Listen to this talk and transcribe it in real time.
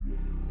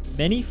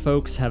Many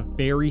folks have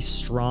very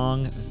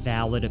strong,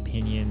 valid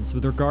opinions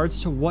with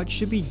regards to what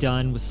should be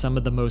done with some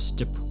of the most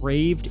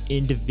depraved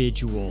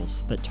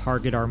individuals that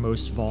target our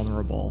most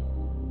vulnerable.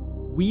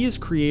 We as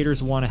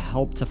creators want to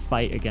help to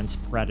fight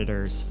against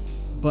predators,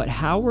 but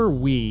how are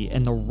we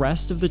and the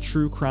rest of the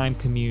true crime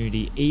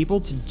community able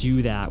to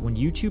do that when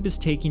YouTube is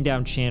taking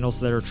down channels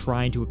that are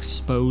trying to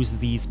expose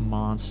these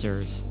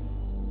monsters?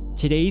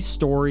 Today's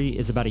story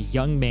is about a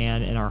young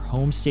man in our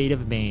home state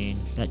of Maine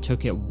that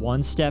took it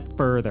one step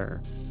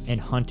further and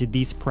hunted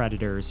these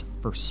predators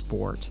for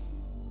sport.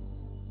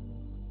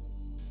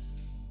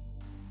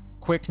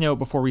 Quick note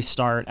before we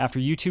start, after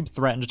YouTube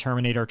threatened to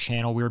terminate our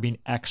channel, we were being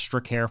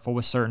extra careful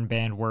with certain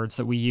banned words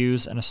that we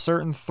use, and a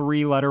certain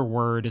 3-letter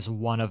word is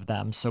one of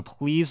them. So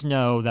please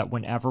know that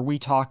whenever we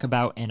talk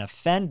about an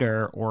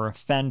offender or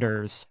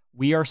offenders,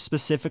 we are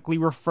specifically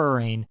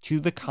referring to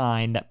the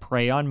kind that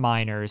prey on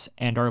minors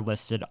and are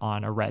listed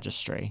on a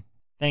registry.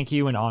 Thank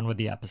you, and on with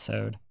the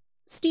episode.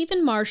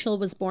 Stephen Marshall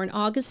was born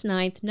August 9,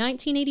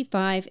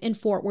 1985 in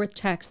Fort Worth,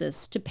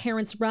 Texas, to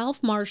parents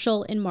Ralph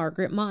Marshall and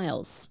Margaret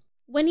Miles.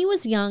 When he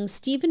was young,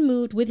 Stephen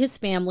moved with his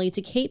family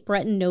to Cape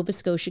Breton, Nova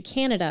Scotia,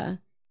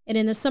 Canada, and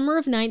in the summer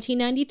of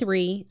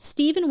 1993,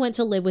 Stephen went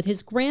to live with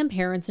his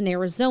grandparents in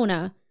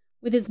Arizona,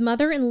 with his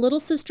mother and little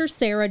sister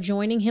Sarah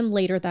joining him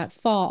later that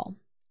fall.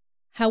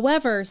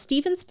 However,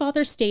 Stephen's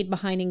father stayed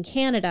behind in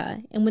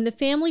Canada, and when the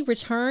family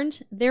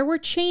returned, there were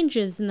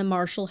changes in the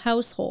Marshall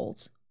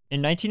household.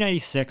 In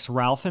 1996,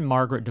 Ralph and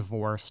Margaret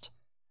divorced.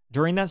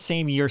 During that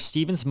same year,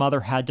 Stephen's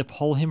mother had to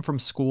pull him from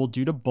school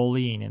due to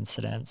bullying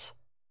incidents.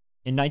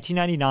 In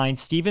 1999,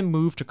 Stephen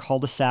moved to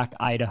Cul-de-sac,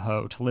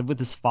 Idaho to live with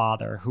his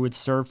father, who had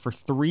served for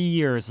 3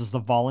 years as the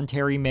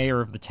voluntary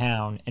mayor of the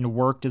town and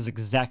worked as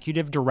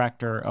executive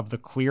director of the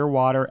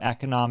Clearwater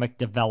Economic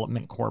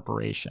Development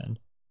Corporation.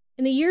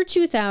 In the year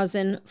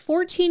 2000,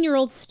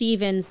 14-year-old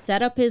Stephen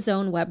set up his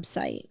own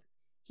website.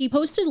 He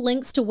posted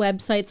links to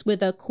websites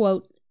with a,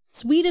 quote,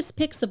 sweetest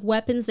pics of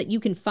weapons that you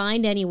can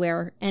find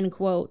anywhere, end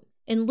quote,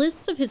 and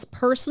lists of his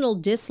personal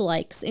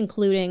dislikes,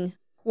 including,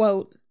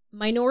 quote,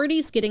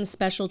 minorities getting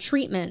special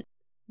treatment,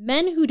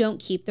 men who don't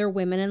keep their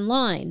women in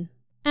line,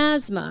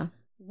 asthma,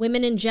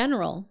 women in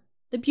general,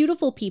 the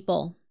beautiful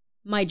people,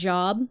 my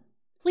job,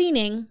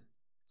 cleaning,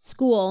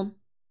 school,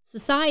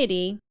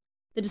 society,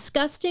 the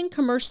disgusting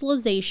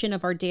commercialization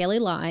of our daily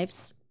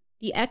lives,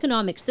 the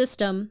economic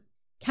system,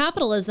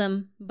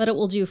 capitalism, but it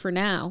will do for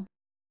now,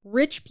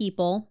 rich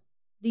people,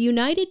 the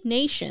United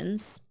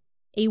Nations,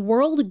 a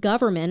world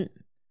government,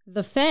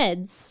 the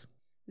feds,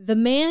 the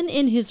man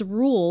and his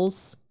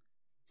rules,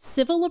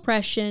 civil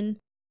oppression,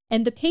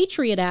 and the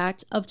Patriot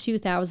Act of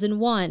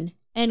 2001,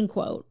 end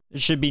quote.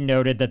 It should be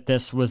noted that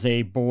this was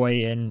a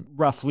boy in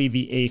roughly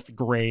the 8th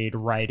grade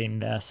writing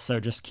this, so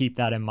just keep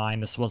that in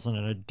mind. This wasn't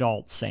an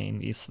adult saying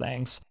these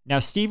things. Now,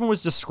 Stephen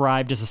was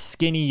described as a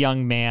skinny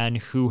young man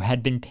who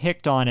had been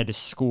picked on at his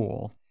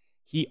school.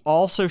 He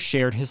also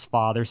shared his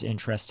father's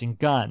interest in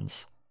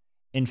guns.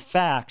 In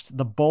fact,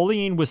 the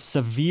bullying was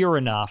severe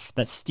enough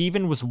that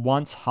Stephen was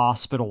once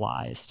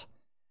hospitalized.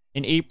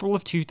 In April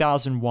of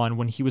 2001,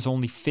 when he was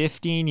only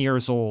 15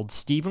 years old,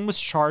 Stephen was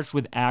charged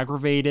with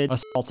aggravated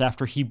assault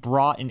after he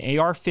brought an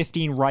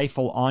AR-15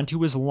 rifle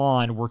onto his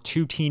lawn where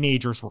 2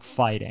 teenagers were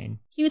fighting.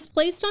 He was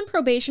placed on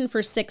probation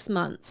for 6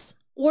 months,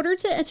 ordered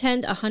to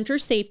attend a hunter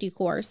safety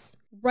course,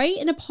 write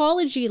an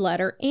apology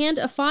letter, and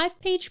a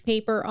 5-page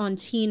paper on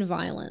teen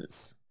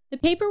violence. The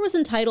paper was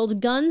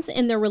entitled Guns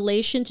and Their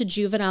Relation to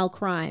Juvenile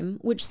Crime,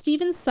 which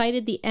Stephen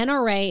cited the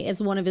NRA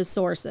as one of his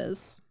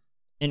sources.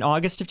 In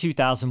August of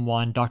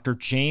 2001, Dr.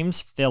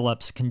 James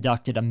Phillips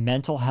conducted a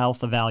mental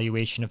health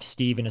evaluation of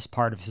Stephen as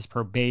part of his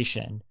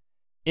probation.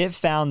 It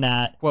found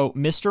that, quote,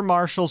 Mr.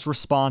 Marshall's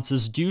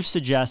responses do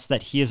suggest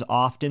that he is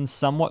often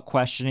somewhat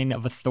questioning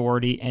of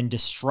authority and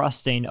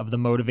distrusting of the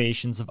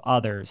motivations of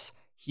others.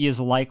 He is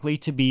likely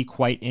to be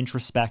quite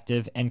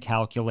introspective and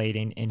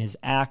calculating in his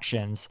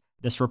actions.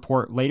 This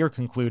report later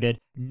concluded,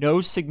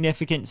 no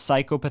significant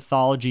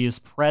psychopathology is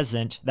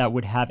present that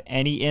would have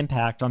any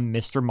impact on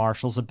Mr.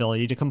 Marshall's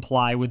ability to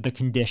comply with the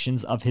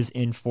conditions of his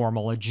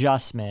informal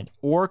adjustment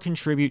or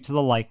contribute to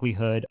the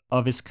likelihood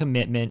of his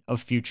commitment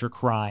of future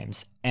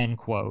crimes, end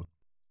quote.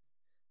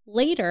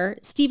 Later,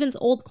 Stephen's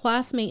old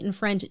classmate and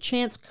friend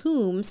Chance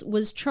Coombs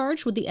was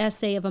charged with the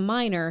essay of a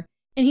minor,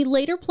 and he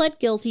later pled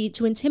guilty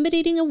to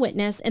intimidating a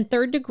witness and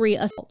third-degree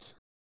assault.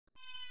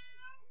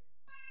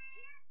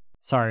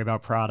 Sorry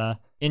about Prada.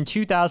 In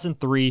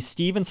 2003,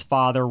 Stephen's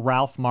father,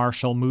 Ralph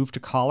Marshall, moved to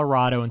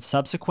Colorado and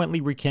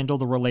subsequently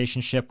rekindled a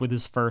relationship with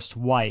his first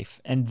wife,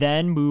 and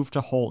then moved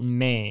to Holton,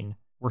 Maine,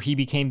 where he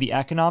became the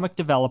economic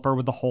developer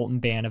with the Holton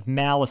Band of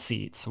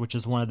Maliseets, which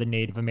is one of the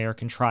Native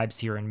American tribes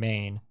here in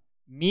Maine.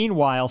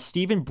 Meanwhile,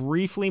 Stephen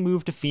briefly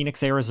moved to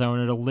Phoenix,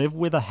 Arizona to live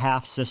with a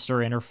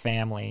half-sister and her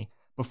family,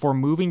 before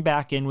moving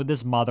back in with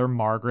his mother,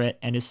 Margaret,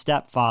 and his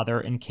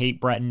stepfather in Cape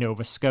Breton,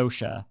 Nova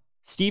Scotia.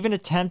 Stephen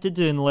attempted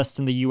to enlist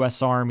in the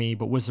U.S. Army,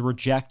 but was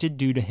rejected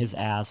due to his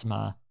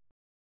asthma.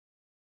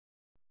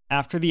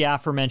 After the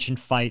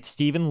aforementioned fight,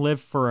 Stephen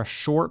lived for a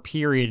short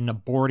period in a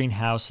boarding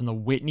house in the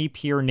Whitney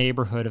Pier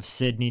neighborhood of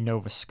Sydney,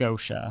 Nova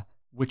Scotia,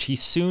 which he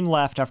soon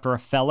left after a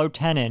fellow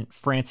tenant,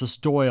 Francis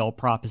Doyle,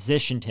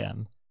 propositioned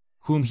him,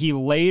 whom he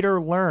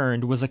later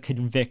learned was a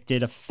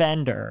convicted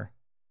offender.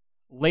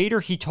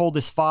 Later, he told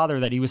his father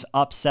that he was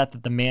upset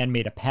that the man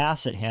made a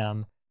pass at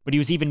him, but he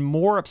was even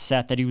more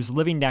upset that he was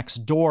living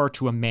next door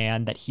to a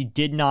man that he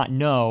did not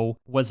know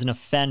was an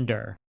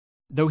offender.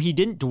 Though he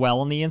didn't dwell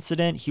on the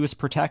incident, he was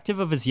protective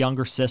of his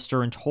younger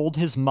sister and told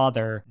his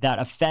mother that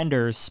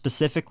offenders,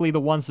 specifically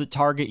the ones that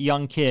target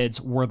young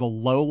kids, were the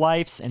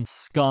lowlifes and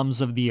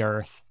scums of the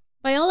earth.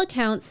 By all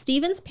accounts,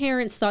 Stephen's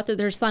parents thought that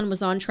their son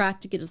was on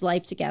track to get his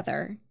life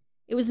together.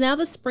 It was now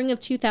the spring of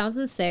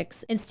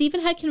 2006, and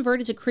Stephen had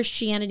converted to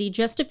Christianity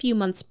just a few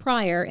months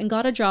prior and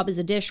got a job as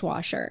a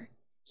dishwasher.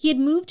 He had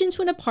moved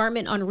into an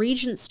apartment on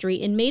Regent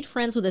Street and made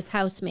friends with his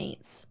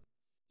housemates.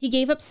 He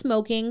gave up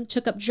smoking,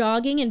 took up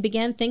jogging, and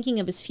began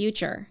thinking of his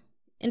future.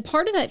 And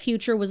part of that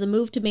future was a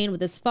move to Maine with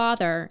his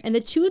father, and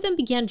the two of them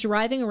began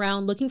driving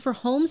around looking for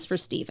homes for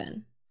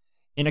Stephen.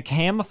 In a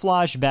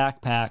camouflage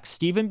backpack,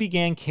 Stephen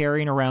began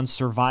carrying around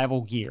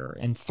survival gear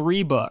and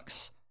 3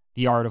 books: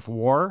 The Art of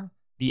War,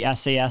 the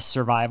SAS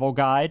Survival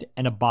Guide,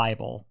 and a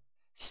Bible.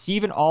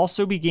 Stephen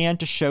also began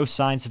to show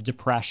signs of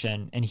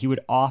depression, and he would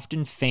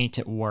often faint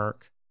at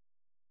work.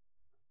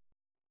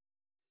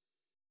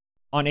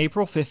 On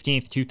April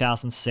 15,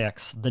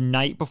 2006, the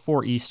night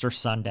before Easter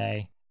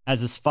Sunday,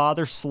 as his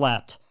father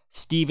slept,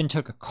 Stephen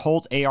took a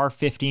Colt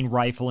AR-15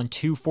 rifle and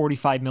 2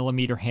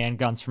 45mm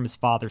handguns from his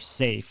father's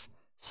safe,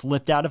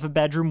 slipped out of a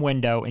bedroom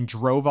window, and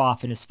drove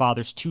off in his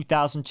father's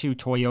 2002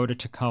 Toyota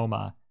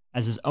Tacoma,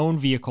 as his own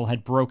vehicle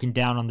had broken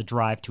down on the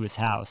drive to his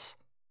house.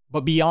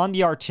 But beyond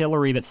the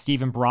artillery that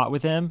Stephen brought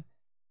with him,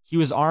 he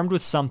was armed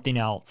with something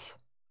else: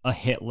 a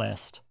hit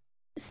list.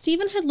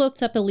 Stephen had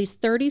looked up at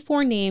least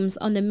 34 names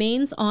on the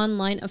Maine's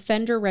online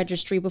offender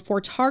registry before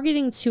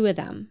targeting 2 of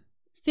them: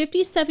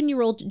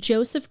 57-year-old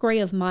Joseph Gray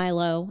of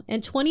Milo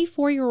and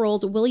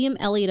 24-year-old William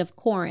Elliott of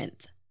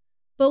Corinth.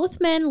 Both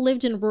men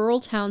lived in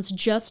rural towns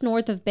just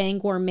north of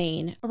Bangor,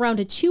 Maine, around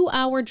a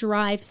 2-hour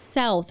drive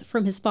south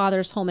from his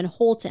father's home in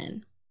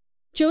Holton.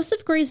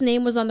 Joseph Gray's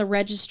name was on the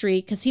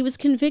registry because he was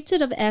convicted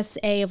of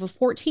SA of a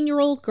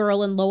 14-year-old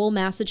girl in Lowell,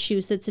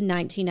 Massachusetts in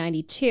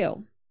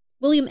 1992.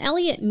 William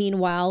Elliott,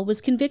 meanwhile,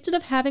 was convicted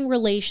of having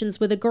relations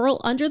with a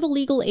girl under the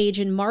legal age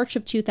in March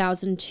of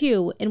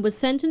 2002 and was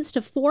sentenced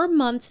to 4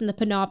 months in the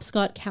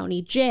Penobscot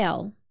County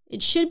Jail.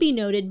 It should be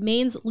noted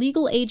Maine's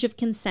legal age of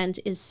consent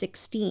is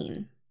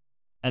 16.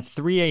 At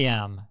 3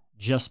 a.m.,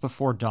 just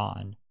before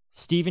dawn,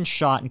 Stephen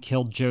shot and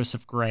killed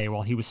Joseph Gray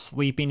while he was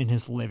sleeping in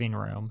his living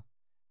room.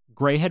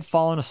 Gray had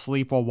fallen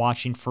asleep while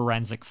watching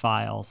Forensic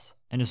Files,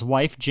 and his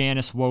wife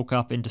Janice woke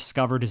up and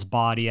discovered his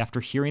body after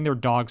hearing their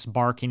dogs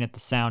barking at the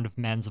sound of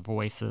men's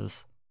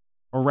voices.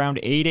 Around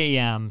 8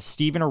 a.m.,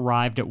 Stephen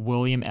arrived at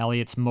William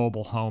Elliott's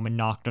mobile home and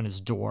knocked on his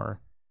door.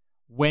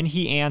 When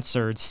he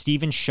answered,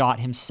 Stephen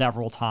shot him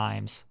several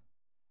times.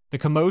 The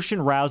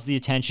commotion roused the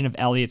attention of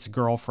Elliott's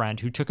girlfriend,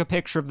 who took a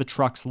picture of the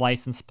truck's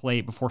license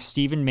plate before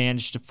Stephen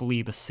managed to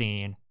flee the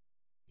scene.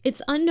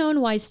 It's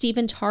unknown why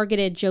Stephen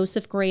targeted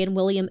Joseph Gray and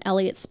William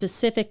Elliott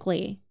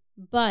specifically,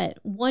 but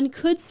one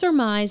could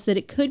surmise that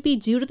it could be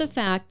due to the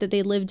fact that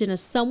they lived in a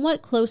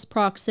somewhat close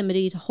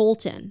proximity to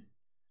Holton.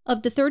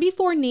 Of the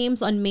 34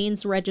 names on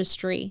Maine's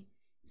registry,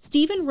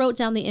 Stephen wrote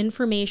down the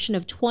information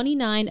of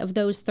 29 of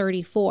those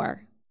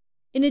 34.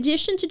 In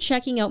addition to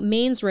checking out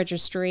Maine's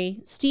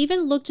registry,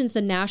 Stephen looked into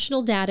the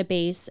national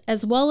database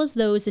as well as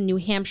those in New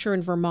Hampshire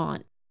and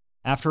Vermont.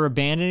 After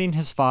abandoning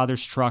his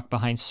father's truck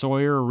behind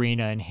Sawyer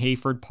Arena in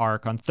Hayford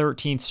Park on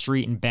 13th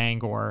Street in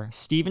Bangor,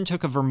 Stephen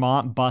took a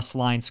Vermont Bus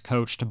Lines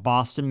coach to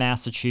Boston,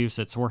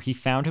 Massachusetts, where he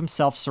found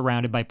himself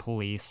surrounded by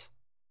police.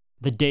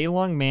 The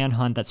day-long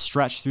manhunt that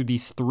stretched through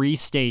these 3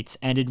 states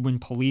ended when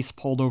police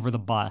pulled over the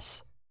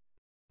bus.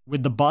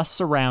 With the bus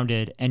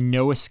surrounded and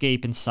no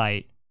escape in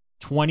sight,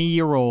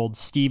 20-year-old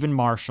Stephen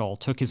Marshall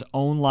took his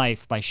own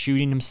life by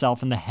shooting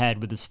himself in the head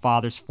with his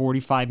father's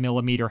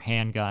 45mm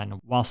handgun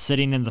while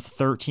sitting in the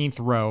 13th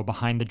row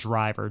behind the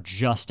driver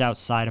just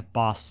outside of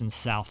Boston's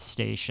South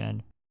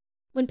Station.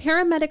 When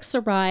paramedics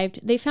arrived,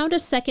 they found a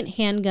second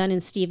handgun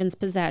in Stephen's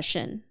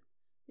possession.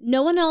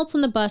 No one else on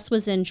the bus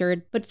was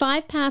injured, but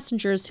 5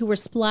 passengers who were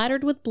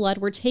splattered with blood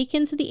were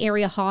taken to the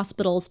area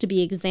hospitals to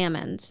be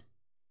examined.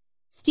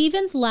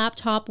 Stephen's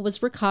laptop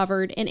was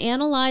recovered and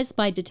analyzed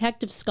by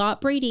Detective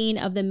Scott Bradeen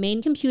of the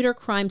Maine Computer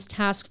Crimes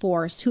Task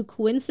Force, who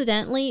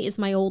coincidentally is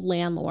my old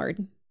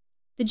landlord.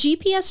 The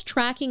GPS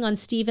tracking on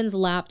Stephen's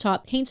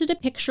laptop painted a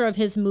picture of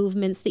his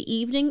movements the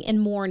evening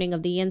and morning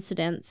of the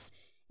incidents,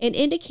 and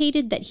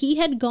indicated that he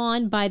had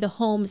gone by the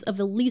homes of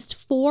at least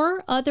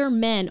 4 other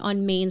men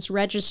on Maine's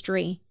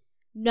registry,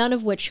 none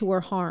of which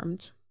were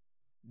harmed.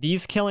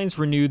 These killings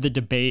renewed the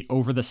debate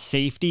over the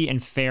safety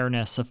and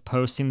fairness of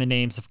posting the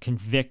names of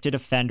convicted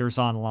offenders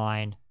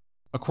online.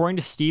 According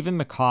to Stephen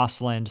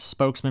McCausland,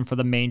 spokesman for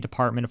the Maine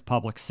Department of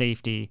Public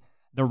Safety,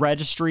 the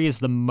registry is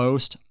the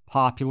most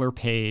popular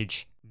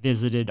page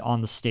visited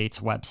on the state's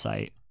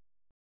website.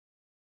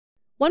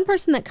 One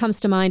person that comes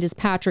to mind is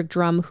Patrick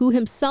Drum, who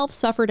himself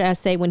suffered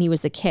SA when he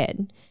was a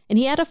kid, and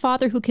he had a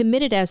father who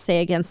committed SA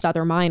against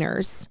other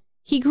minors.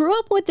 He grew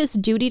up with this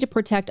duty to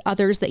protect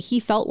others that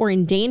he felt were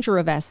in danger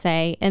of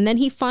SA, and then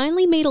he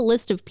finally made a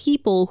list of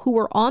people who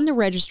were on the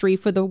registry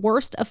for the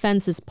worst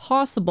offenses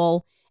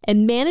possible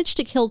and managed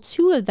to kill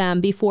 2 of them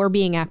before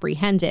being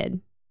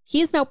apprehended. He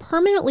is now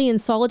permanently in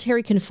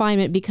solitary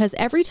confinement because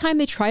every time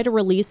they try to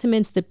release him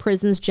into the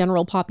prison's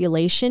general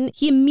population,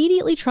 he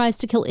immediately tries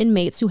to kill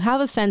inmates who have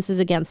offenses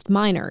against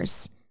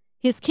minors.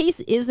 His case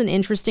is an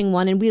interesting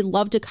one, and we'd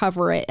love to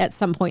cover it at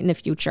some point in the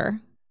future.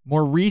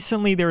 More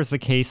recently, there is the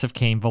case of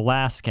Cain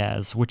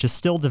Velasquez, which is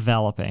still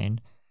developing.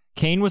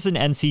 Cain was an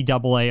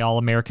NCAA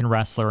All-American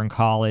wrestler in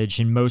college,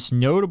 and most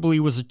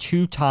notably was a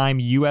 2-time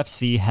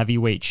UFC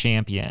heavyweight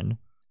champion.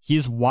 He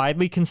is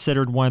widely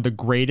considered one of the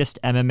greatest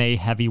MMA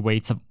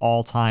heavyweights of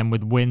all time,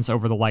 with wins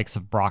over the likes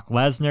of Brock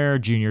Lesnar,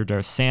 Junior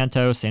Dos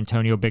Santos,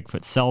 Antonio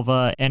Bigfoot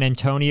Silva, and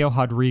Antonio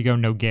Rodrigo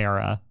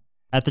Nogueira.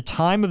 At the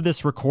time of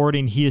this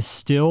recording, he is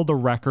still the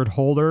record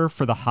holder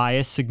for the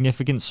highest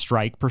significant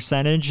strike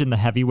percentage in the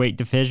heavyweight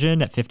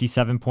division at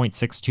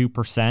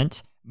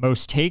 57.62%,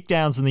 most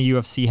takedowns in the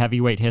UFC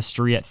heavyweight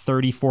history at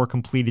 34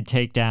 completed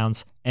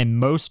takedowns, and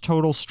most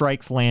total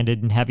strikes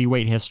landed in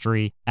heavyweight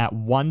history at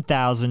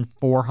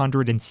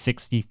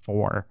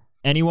 1,464.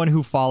 Anyone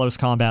who follows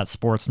combat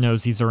sports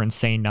knows these are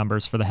insane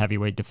numbers for the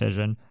heavyweight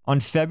division. On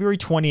February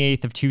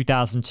 28th of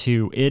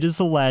 2002, it is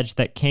alleged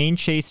that Cain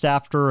chased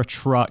after a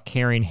truck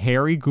carrying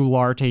Harry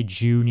Goularte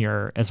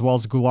Jr., as well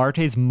as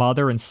Goularte's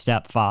mother and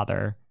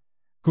stepfather.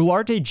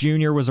 Goularte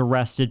Jr. was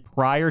arrested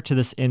prior to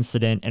this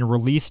incident and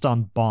released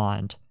on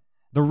bond.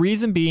 The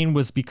reason being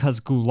was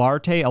because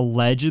Goularte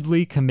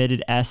allegedly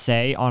committed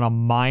SA on a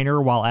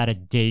minor while at a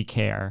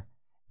daycare.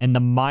 And the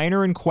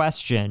minor in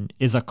question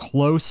is a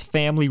close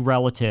family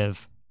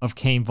relative of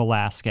Cain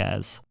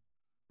Velasquez.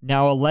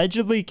 Now,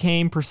 allegedly,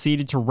 Cain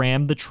proceeded to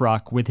ram the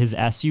truck with his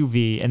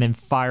SUV and then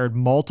fired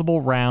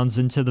multiple rounds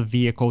into the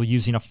vehicle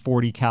using a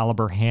 .40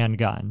 caliber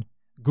handgun.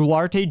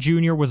 Goularte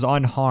Jr. was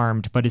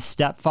unharmed, but his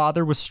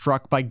stepfather was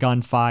struck by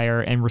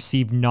gunfire and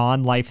received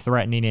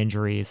non-life-threatening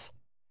injuries.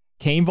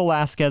 Cain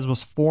Velasquez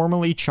was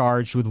formally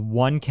charged with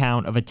 1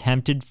 count of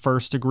attempted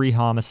first-degree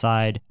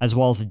homicide, as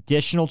well as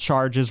additional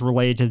charges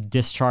related to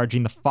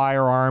discharging the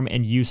firearm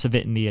and use of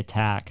it in the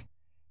attack.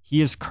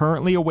 He is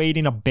currently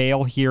awaiting a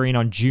bail hearing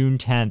on June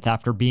 10th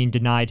after being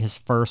denied his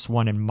first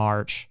one in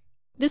March.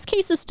 This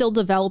case is still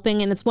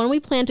developing, and it's one we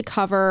plan to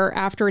cover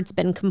after it's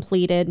been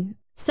completed.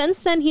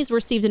 Since then, he's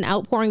received an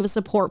outpouring of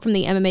support from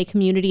the MMA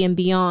community and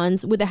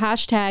beyond, with the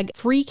hashtag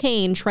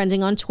 #FreeCain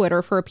trending on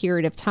Twitter for a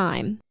period of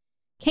time.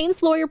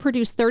 Cain's lawyer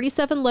produced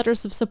 37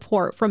 letters of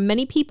support from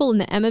many people in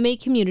the MMA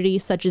community,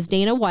 such as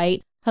Dana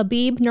White,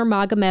 Khabib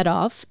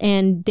Nurmagomedov,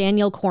 and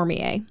Daniel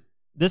Cormier.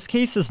 This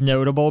case is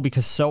notable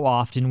because so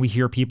often we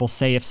hear people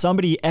say, if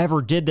somebody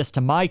ever did this to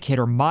my kid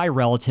or my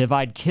relative,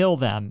 I'd kill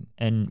them.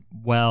 And,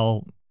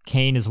 well,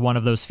 Cain is one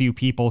of those few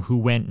people who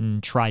went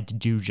and tried to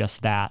do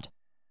just that.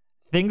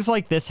 Things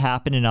like this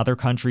happen in other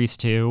countries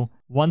too.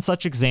 One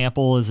such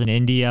example is in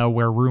India,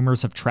 where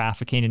rumors of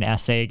trafficking and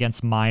SA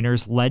against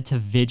minors led to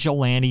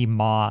vigilante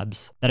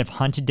mobs that have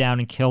hunted down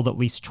and killed at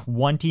least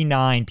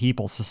 29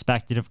 people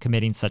suspected of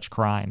committing such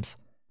crimes.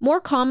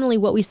 More commonly,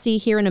 what we see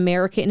here in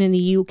America and in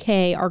the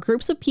UK are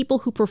groups of people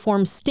who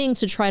perform stings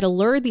to try to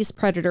lure these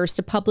predators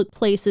to public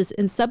places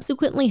and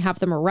subsequently have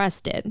them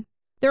arrested.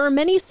 There are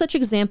many such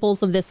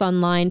examples of this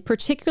online,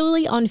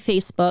 particularly on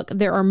Facebook.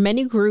 There are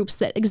many groups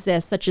that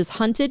exist, such as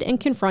Hunted and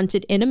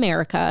Confronted in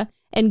America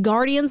and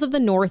Guardians of the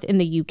North in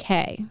the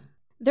UK.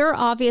 There are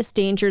obvious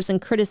dangers and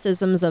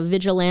criticisms of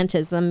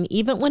vigilantism,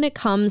 even when it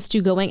comes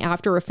to going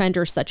after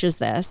offenders such as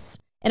this.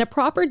 And a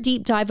proper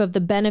deep dive of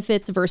the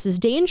benefits versus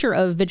danger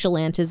of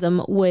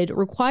vigilantism would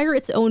require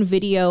its own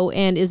video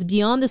and is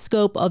beyond the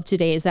scope of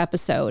today's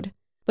episode.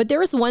 But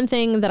there is one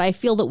thing that I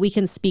feel that we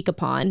can speak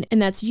upon,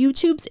 and that's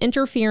YouTube's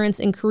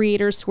interference in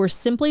creators who are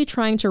simply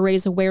trying to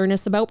raise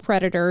awareness about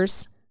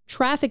predators,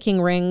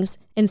 trafficking rings,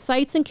 and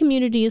sites and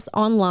communities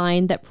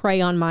online that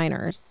prey on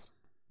minors.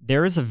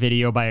 There is a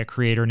video by a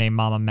creator named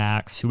Mama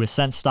Max who has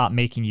since stopped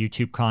making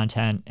YouTube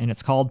content, and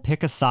it's called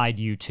Pick a Side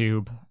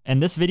YouTube. And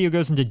this video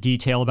goes into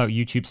detail about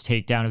YouTube's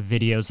takedown of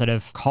videos that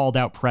have called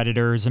out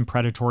predators and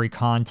predatory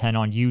content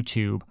on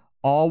YouTube,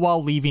 all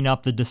while leaving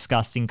up the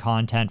disgusting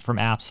content from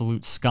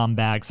absolute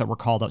scumbags that were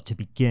called out to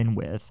begin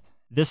with.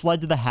 This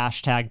led to the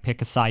hashtag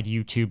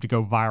 #PickASideYouTube to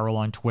go viral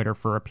on Twitter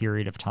for a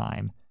period of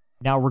time.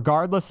 Now,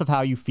 regardless of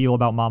how you feel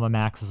about Mama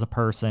Max as a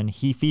person,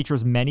 he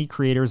features many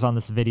creators on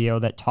this video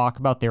that talk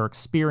about their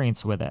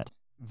experience with it.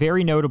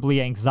 Very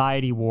notably,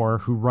 Anxiety War,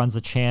 who runs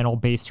a channel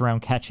based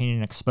around catching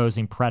and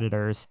exposing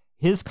predators.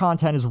 His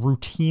content is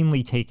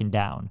routinely taken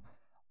down.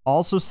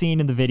 Also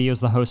seen in the videos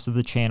the host of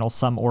the channel,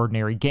 Some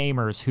Ordinary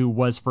Gamers, who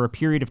was for a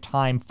period of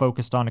time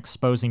focused on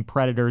exposing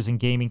predators in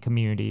gaming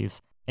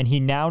communities, and he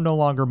now no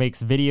longer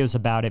makes videos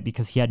about it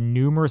because he had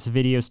numerous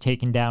videos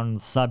taken down on the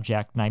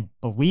subject, and I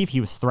believe he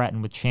was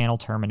threatened with channel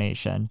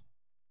termination.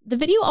 The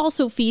video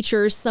also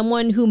features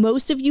someone who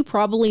most of you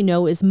probably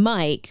know as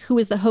Mike, who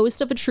is the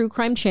host of a true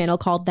crime channel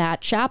called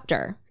That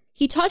Chapter.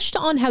 He touched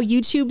on how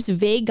YouTube's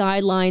vague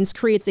guidelines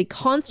creates a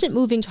constant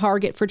moving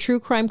target for true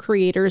crime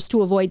creators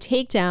to avoid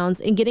takedowns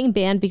and getting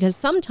banned because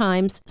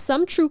sometimes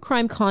some true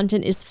crime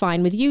content is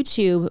fine with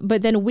YouTube,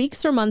 but then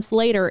weeks or months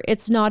later,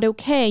 it's not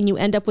okay and you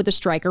end up with a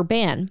strike or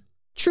ban.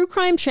 True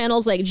crime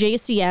channels like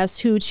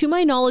JCS, who to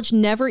my knowledge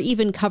never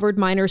even covered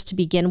minors to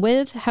begin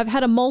with, have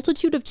had a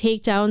multitude of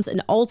takedowns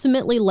and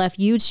ultimately left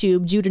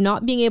YouTube due to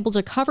not being able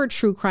to cover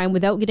true crime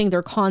without getting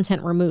their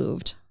content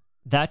removed.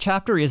 That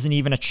Chapter isn't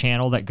even a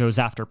channel that goes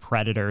after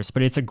predators,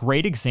 but it's a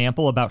great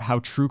example about how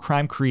true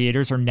crime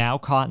creators are now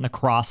caught in the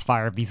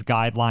crossfire of these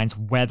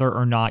guidelines whether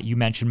or not you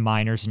mention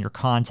minors in your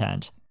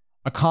content.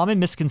 A common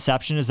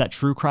misconception is that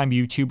true crime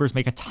YouTubers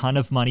make a ton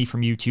of money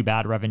from YouTube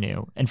ad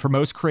revenue, and for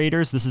most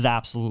creators, this is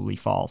absolutely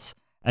false,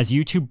 as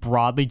YouTube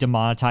broadly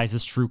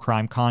demonetizes true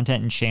crime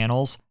content and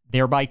channels,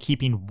 thereby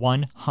keeping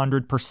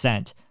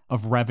 100%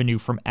 of revenue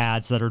from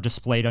ads that are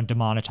displayed on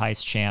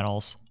demonetized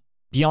channels.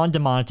 Beyond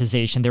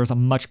demonetization, there's a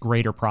much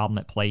greater problem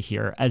at play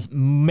here. As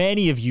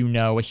many of you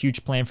know, a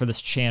huge plan for this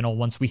channel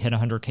once we hit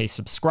 100K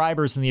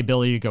subscribers and the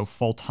ability to go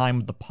full-time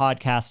with the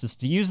podcast is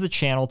to use the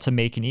channel to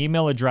make an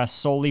email address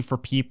solely for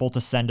people to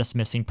send us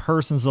missing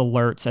persons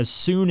alerts as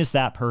soon as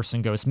that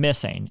person goes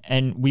missing.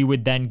 And we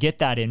would then get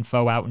that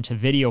info out into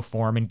video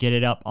form and get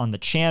it up on the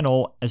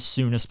channel as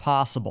soon as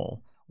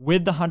possible.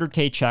 With the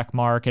 100K check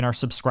mark and our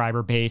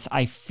subscriber base,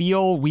 I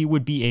feel we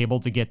would be able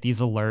to get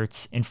these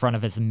alerts in front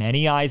of as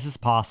many eyes as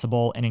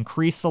possible and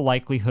increase the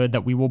likelihood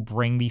that we will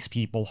bring these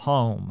people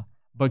home.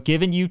 But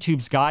given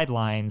YouTube's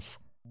guidelines,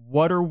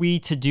 what are we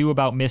to do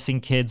about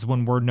missing kids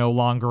when we're no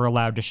longer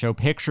allowed to show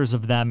pictures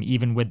of them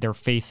even with their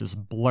faces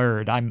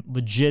blurred? I'm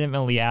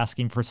legitimately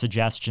asking for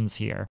suggestions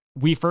here.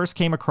 We first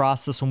came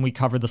across this when we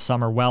covered the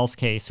Summer Wells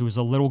case, who was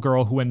a little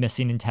girl who went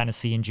missing in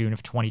Tennessee in June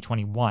of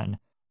 2021.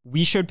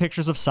 We showed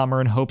pictures of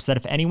Summer in hopes that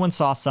if anyone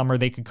saw Summer,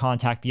 they could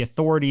contact the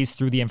authorities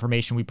through the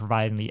information we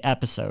provided in the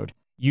episode.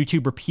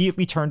 YouTube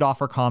repeatedly turned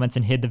off our comments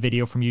and hid the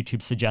video from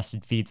YouTube's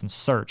suggested feeds and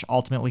search,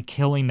 ultimately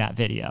killing that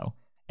video.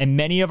 And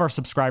many of our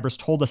subscribers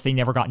told us they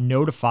never got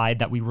notified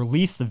that we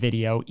released the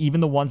video,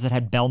 even the ones that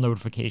had bell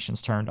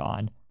notifications turned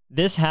on.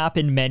 This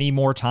happened many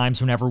more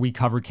times whenever we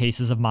covered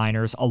cases of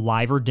minors,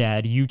 alive or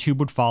dead. YouTube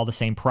would follow the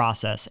same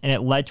process, and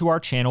it led to our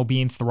channel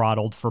being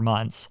throttled for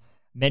months.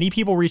 Many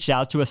people reached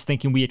out to us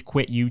thinking we had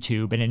quit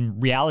YouTube, and in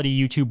reality,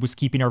 YouTube was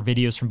keeping our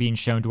videos from being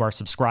shown to our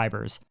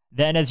subscribers.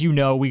 Then, as you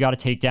know, we got a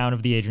takedown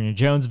of the Adrian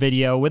Jones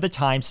video with a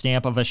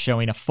timestamp of us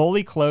showing a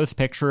fully clothed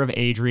picture of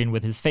Adrian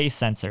with his face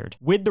censored,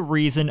 with the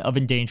reason of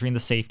endangering the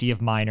safety of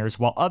minors,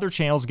 while other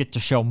channels get to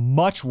show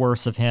much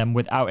worse of him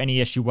without any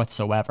issue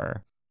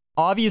whatsoever.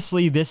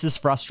 Obviously, this is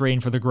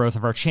frustrating for the growth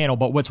of our channel,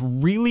 but what's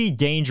really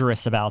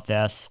dangerous about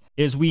this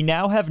is we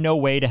now have no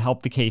way to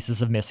help the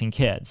cases of missing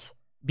kids.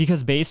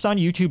 Because based on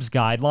YouTube's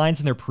guidelines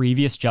and their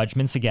previous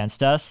judgments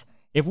against us,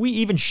 if we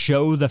even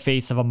show the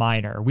face of a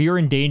minor, we are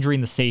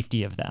endangering the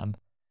safety of them.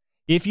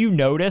 If you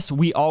notice,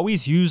 we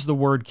always use the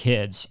word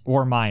kids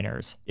or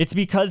minors. It's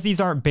because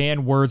these aren't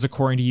banned words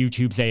according to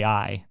YouTube's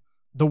AI.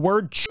 The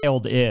word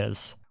child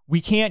is. We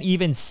can't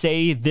even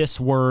say this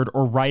word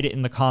or write it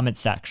in the comment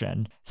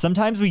section.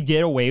 Sometimes we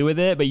get away with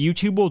it, but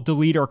YouTube will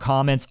delete our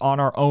comments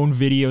on our own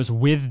videos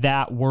with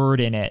that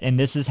word in it, and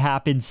this has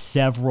happened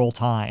several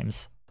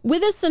times.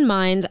 With this in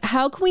mind,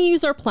 how can we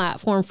use our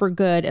platform for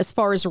good as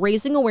far as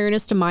raising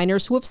awareness to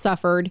minors who have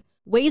suffered,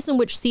 ways in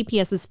which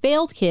CPS has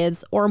failed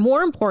kids, or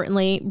more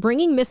importantly,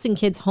 bringing missing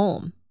kids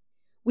home?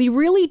 We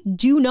really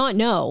do not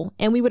know,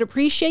 and we would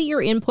appreciate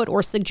your input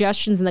or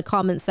suggestions in the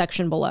comments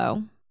section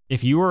below.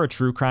 If you are a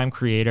true crime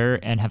creator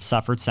and have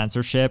suffered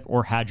censorship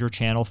or had your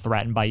channel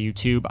threatened by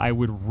YouTube, I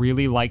would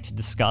really like to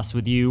discuss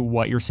with you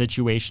what your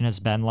situation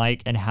has been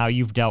like and how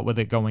you've dealt with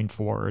it going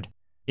forward.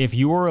 If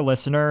you are a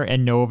listener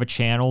and know of a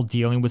channel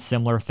dealing with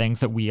similar things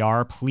that we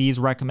are, please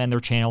recommend their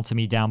channel to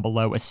me down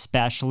below,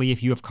 especially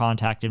if you have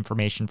contact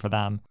information for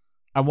them.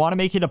 I want to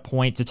make it a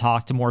point to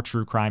talk to more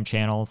true crime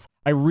channels.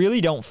 I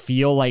really don't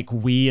feel like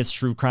we as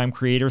true crime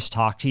creators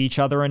talk to each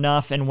other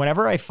enough, and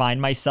whenever I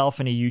find myself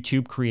in a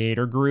YouTube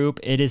creator group,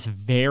 it is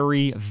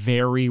very,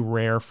 very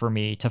rare for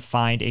me to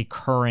find a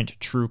current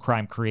true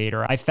crime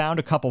creator. I found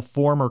a couple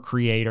former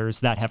creators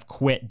that have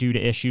quit due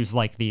to issues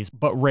like these,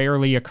 but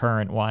rarely a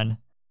current one.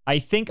 I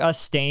think us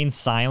staying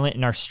silent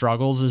in our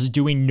struggles is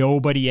doing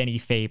nobody any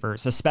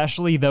favors,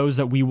 especially those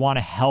that we want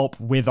to help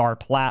with our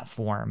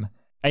platform.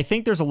 I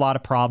think there's a lot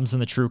of problems in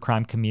the true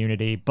crime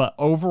community, but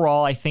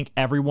overall, I think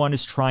everyone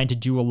is trying to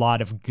do a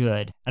lot of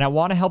good, and I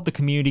want to help the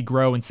community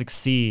grow and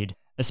succeed,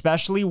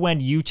 especially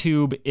when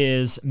YouTube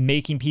is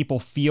making people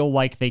feel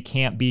like they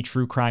can't be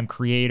true crime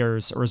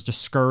creators or is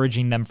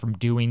discouraging them from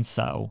doing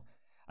so.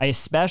 I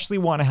especially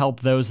want to help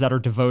those that are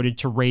devoted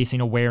to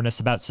raising awareness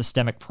about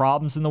systemic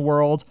problems in the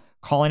world,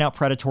 calling out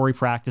predatory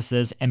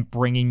practices, and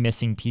bringing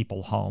missing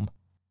people home.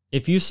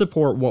 If you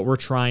support what we're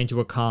trying to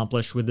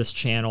accomplish with this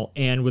channel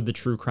and with the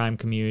true crime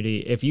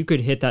community, if you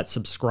could hit that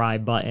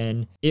subscribe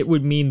button, it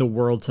would mean the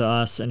world to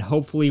us, and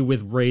hopefully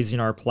with raising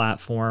our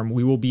platform,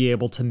 we will be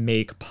able to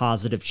make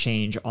positive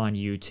change on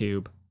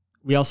YouTube.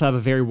 We also have a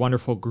very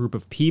wonderful group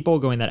of people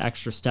going that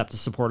extra step to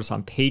support us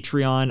on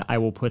Patreon. I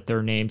will put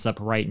their names up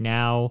right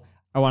now.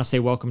 I want to say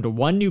welcome to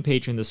one new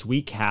patron this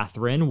week,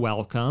 Catherine,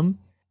 welcome.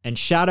 And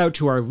shout out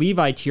to our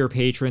Levi tier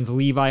patrons,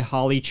 Levi,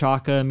 Holly,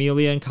 Chaka,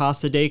 Amelia, and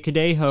Casa de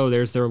Cadejo.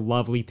 There's their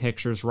lovely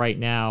pictures right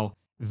now.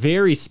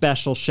 Very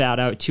special shout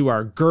out to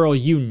our Girl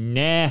You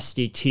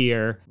Nasty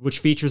tier, which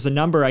features a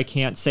number I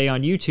can't say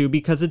on YouTube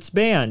because it's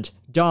banned.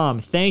 Dom,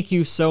 thank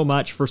you so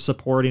much for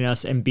supporting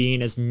us and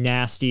being as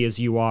nasty as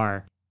you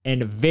are.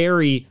 And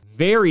very,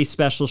 very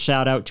special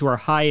shout out to our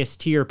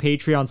highest tier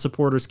Patreon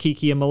supporters,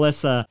 Kiki and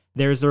Melissa.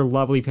 There's their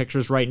lovely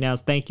pictures right now.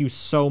 Thank you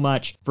so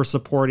much for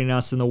supporting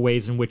us in the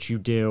ways in which you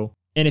do.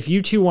 And if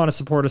you too want to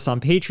support us on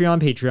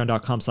Patreon,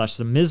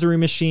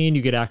 patreon.com/themiserymachine,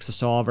 you get access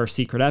to all of our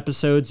secret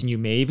episodes, and you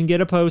may even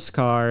get a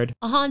postcard.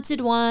 A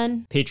haunted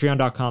one.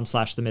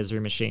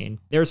 Patreon.com/themiserymachine.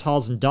 There's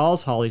Halls and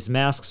Dolls, Holly's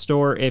Mask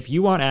Store. If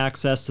you want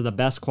access to the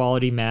best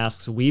quality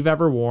masks we've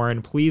ever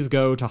worn, please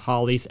go to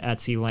Holly's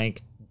Etsy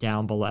link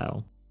down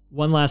below.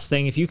 One last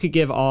thing, if you could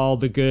give all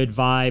the good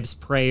vibes,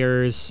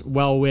 prayers,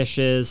 well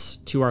wishes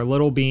to our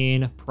little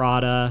bean,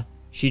 Prada.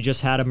 She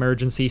just had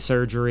emergency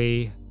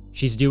surgery.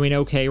 She's doing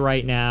okay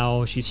right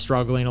now. She's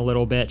struggling a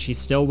little bit. She's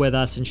still with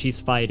us and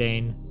she's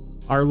fighting.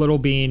 Our little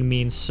bean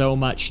means so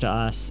much to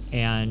us,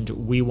 and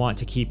we want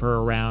to keep her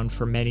around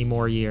for many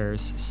more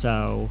years.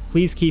 So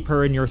please keep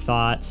her in your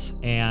thoughts,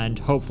 and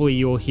hopefully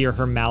you will hear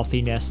her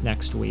mouthiness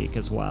next week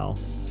as well.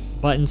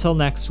 But until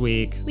next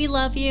week, We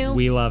love you.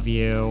 we love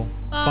you.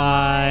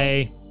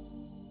 Bye.